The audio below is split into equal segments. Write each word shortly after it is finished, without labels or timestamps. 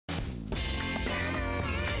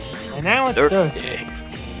And now it's this. Thursday.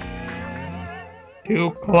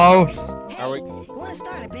 Too close. Are we?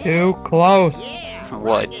 Too close.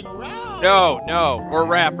 What? No, we're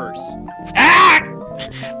rappers. Ah!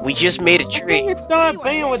 We just made a You tree. start a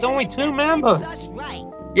band with only 2 members.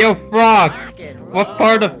 Yo, Frog, what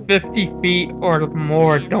part of 50 feet or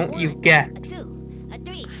more don't you get?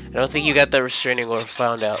 I don't think you got that restraining order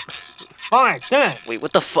found out. Fine, 10. Wait,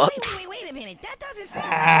 what the fuck? Wait a minute. That doesn't sound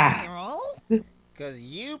Ah. like rock and roll. Cause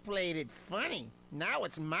you played it funny. Now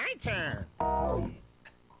it's my turn.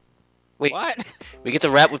 Wait, What? we get to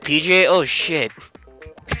rap with PJ? Oh shit.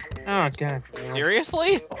 Oh, God.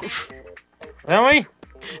 Seriously? Really?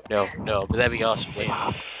 No, but that'd be awesome. Wait.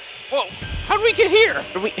 Whoa! How did we get here?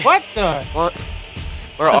 What the? What?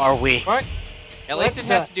 Where are we? What? At least it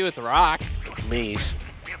has to do with rock. Please.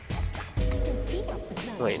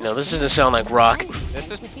 Wait, no, this doesn't sound like rock.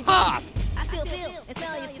 This is pop. I feel and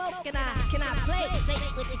tell you folk can I play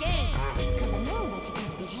with the game? Cause I know that you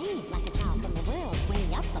can behave like a child from the world way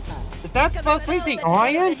up above. Is that supposed to be the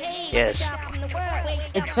audience? Yes.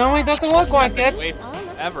 It certainly doesn't look like it. Wait,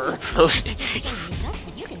 ever.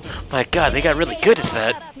 My god, they got really good at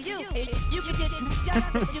that. It's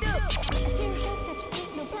your hope that you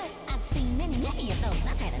ain't no bluff. I've seen many of those.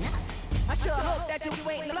 I've had enough. I sure hope that you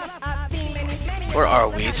ain't the bluff. I've seen many. Where are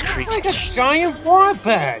we? It's Like creepy. a giant warped.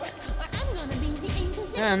 I'm gonna be the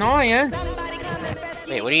angel's next. An audience.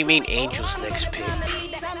 Wait, what do you mean Angel's next pick?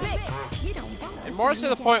 You don't want And more to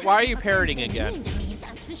the point, why are you parroting again?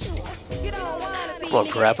 that's for sure. Come on,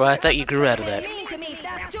 Parappa, I thought you grew out of that. If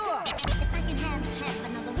I can have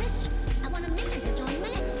another wish, I want a man to join my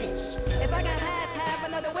next dish. If I can have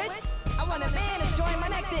another wish, I want a man to join my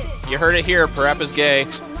next dish. You heard it here. Parappa's gay.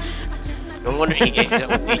 No wonder he hangs out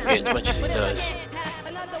with PJ as much as he does. Have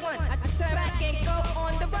another one. I turn back and go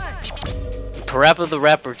on the run. Parappa the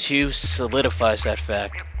Rapper 2 solidifies that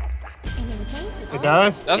fact. And in the case It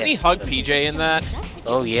does? Doesn't he hug PJ in that?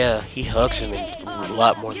 Oh yeah, he hugs him and a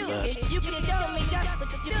lot more than that. You can tell me just what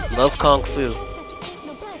to do. Love Kung Fu. that you ain't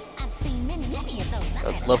no bluff. I've seen many of those.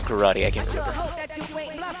 I've had Love Karate, I can't I sure remember. hope that you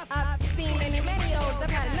ain't bluff. I've seen many of those. I've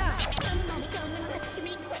had enough. somebody come and rescue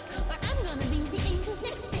me quick, or I'm gonna be the angel's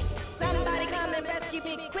next pick. Somebody come and rescue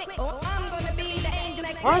me quick. Oh, I'm gonna be the angel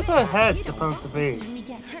next. Where's her head supposed to be?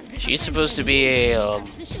 She's supposed to be a,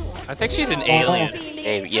 I think she's an alien.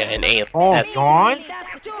 yeah, an alien. Oh, That's, gone?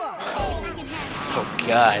 That's for sure. oh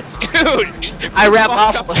god. Dude! I rap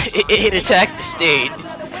off, it attacks the stage.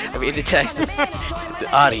 I mean, it attacks the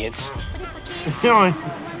audience. Doing.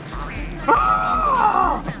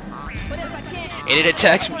 And it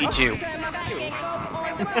attacks me too.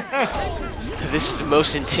 This is the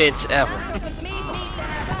most intense ever.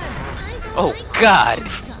 Oh god.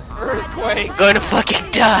 Earthquake! I'm gonna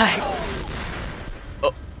fucking die.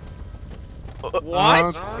 Oh.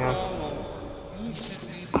 What? Okay.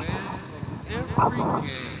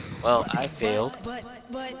 Well, I failed.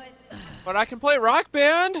 But I can play Rock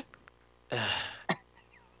Band!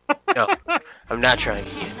 No, I'm not trying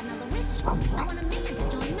again. Another wish, I want a man to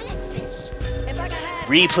join my next dish.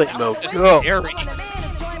 Replay mode. It's Go. scary.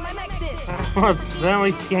 That was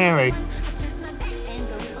really scary.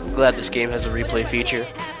 I'm glad this game has a replay feature.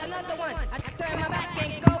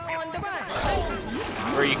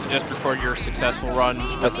 Or you can just record your successful run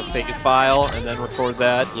with the save file and then record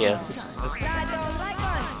that. Yeah. That's-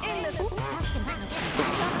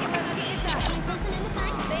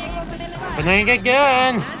 Banana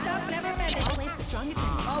again. Always the stronger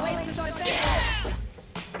kind.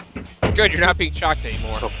 Good, you're not being shocked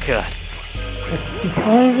anymore. Oh god.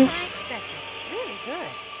 Really good.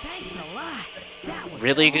 Thanks a lot. That was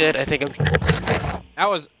Really good? I think I'm.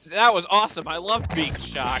 That was awesome. I loved being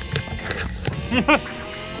shocked.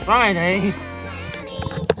 Friday.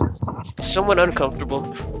 Somewhat uncomfortable.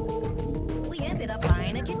 We ended up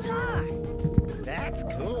buying a guitar. That's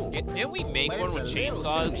cool. Didn't we make But one it's with a little too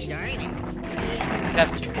chainsaws? shiny.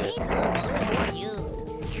 That's too good. Needs to look a little more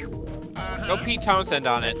used. Go Pete Townsend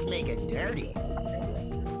on it. Let's make it dirty.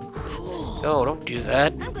 No, don't do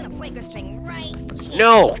that. I'm gonna break a string right here.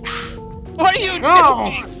 No! What are you No.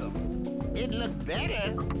 doing? Awesome. It'd look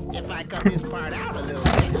better if I cut this part out a little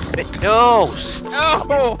bit. No!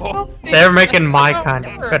 No! They're making my kind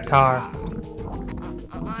of guitar.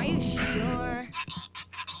 Are you sure?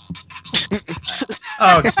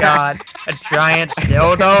 Oh god, a giant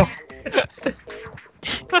dildo?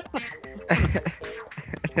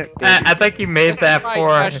 I think he made This is that why for.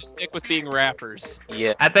 you guys should stick with being rappers.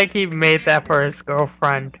 Yeah. I think he made that for his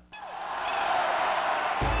girlfriend.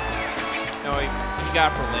 No, he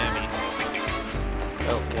got it for Lammy.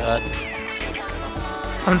 Oh god.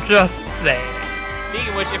 I'm just saying. Speaking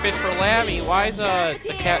of which, if it's for Lammy, why is the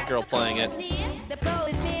cat girl playing it?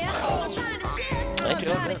 I don't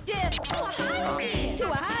know.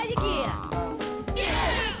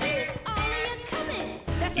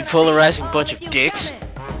 You polarizing bunch of dicks.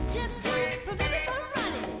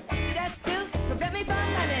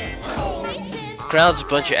 Crowd's a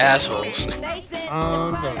bunch of assholes. I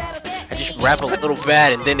just rap a little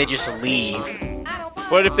bad and then they just leave.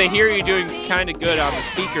 But if they hear you doing kind of good on the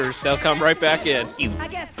speakers, they'll come right back in. You.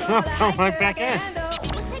 Come right back in.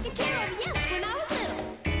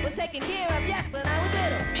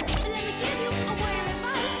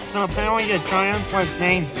 So apparently the giant was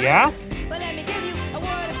named Yes?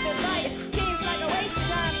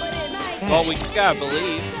 Well, we gotta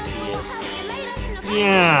believe.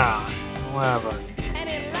 Yeah. Whatever.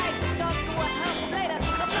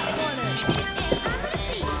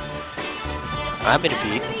 I'm in a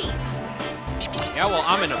beat. Yeah, well,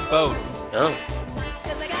 I'm in a boat. Oh.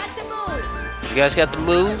 You guys got the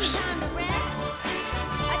moves?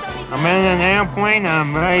 I'm in an airplane and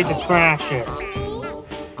I'm ready to crash it.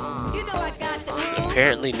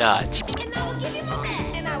 Apparently not.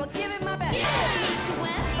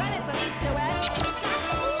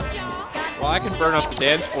 Well, I can burn up the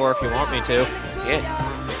dance floor if you want me to. Yeah.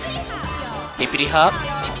 Hippity hop?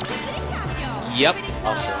 Yep.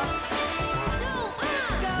 Awesome.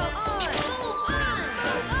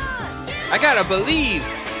 I gotta believe!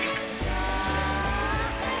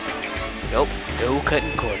 Nope. No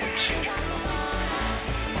cutting corners.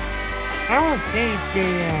 How was he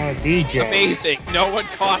the DJ? Amazing. No one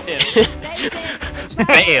caught him.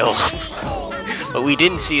 Fail. What we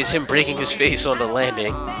didn't see is him breaking his face on the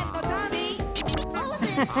landing.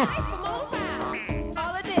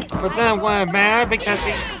 But then it wasn't bad because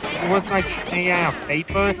he looks like he's made out of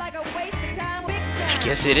paper. I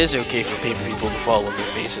guess it is okay for paper people to fall on their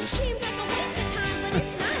faces.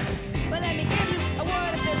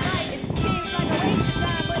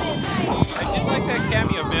 I did like that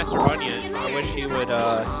cameo of Master Onion. I wish he would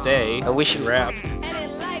stay. I wish he rap.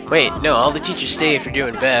 Wait, no, all the teachers stay if you're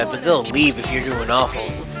doing bad, but they'll leave if you're doing awful.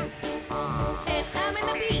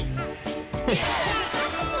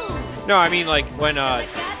 No, I mean like when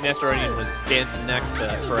Master Onion was dancing next to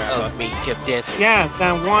Parappa. Oh, me kept dancing. Yeah, it's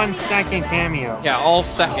that 1 second cameo. Yeah, all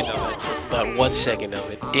second of it. About 1 second of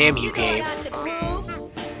it. Damn you, game.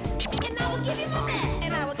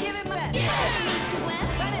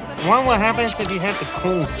 What would happen if you hit the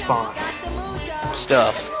cool spot?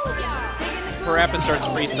 Stuff. Parappa starts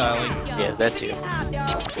freestyling. Yeah, that too.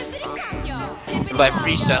 And by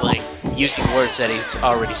freestyling, using words that he's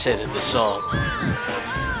already said in the song.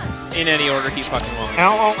 In any order he fucking wants.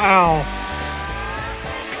 LOL.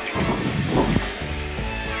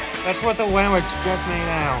 That's what the language just made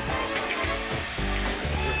out.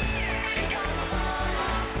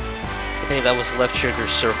 I think that was left trigger,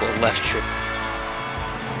 circle, left trigger.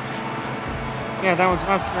 Yeah, that was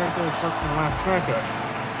left trigger, circle, left trigger.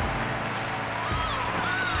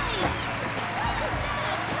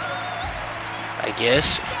 I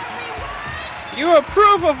guess. You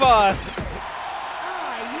approve of us!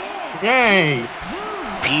 Yay!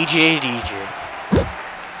 PJ DJ.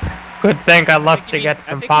 Good thing I left to get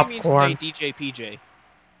some popcorn. I think you mean to say DJ PJ.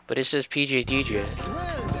 But it says PJ DJ.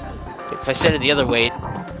 If I said it the other way,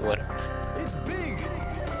 whatever.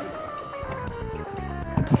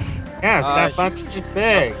 Yes, that button is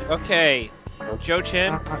big. Okay, Joe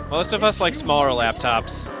Chin, most of us like smaller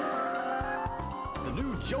laptops. The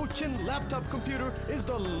new Joe Chin laptop computer is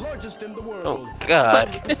the largest in the world. Oh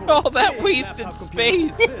god. All that wasted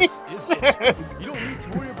space. This is it. You don't need to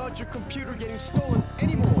worry about your computer getting stolen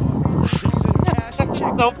anymore. Just send cash This is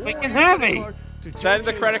check so or freaking a heavy. card to Send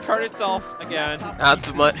the Joe credit Chin's card itself again. Not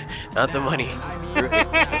the money.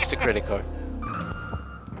 It's the credit card.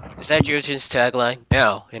 Is that Jochin's tagline?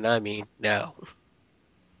 Now, and I mean now.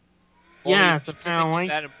 Well, Yes, he's apparently.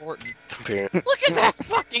 that important. Apparently. Look at that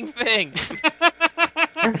fucking thing!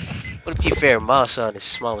 But to be fair, Ma-san is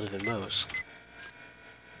smaller than most.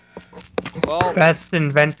 Well, Best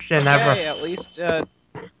invention ever. okay, at least,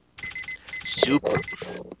 Super.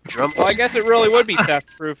 Drum. well, I guess it really would be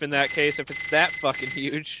theft-proof in that case if it's that fucking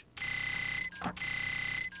huge.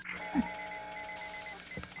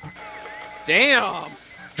 Damn!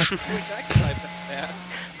 I wish I could type that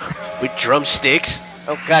fast. With drumsticks?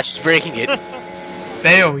 Oh god, she's breaking it.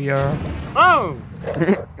 Failure. Oh!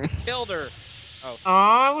 Killed her! Oh,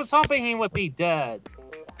 I was hoping he would be dead.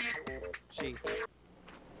 She.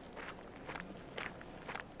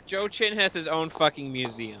 Joe Chin has his own fucking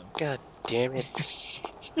museum. God damn it.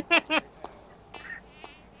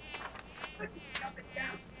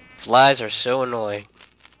 Flies are so annoying.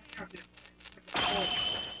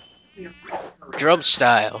 Drum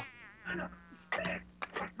style.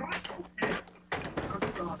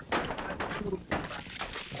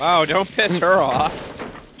 Wow, don't piss her off.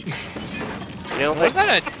 You know, Was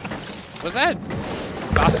that a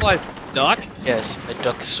fossilized duck? Yes, a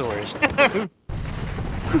duckosaurus.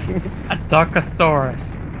 A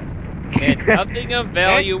Duckosaurus. And nothing of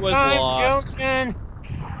value Next was time, lost. children,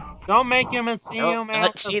 don't make him a seal No,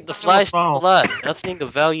 mount. see, the fly's still alive. Nothing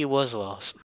of value was lost.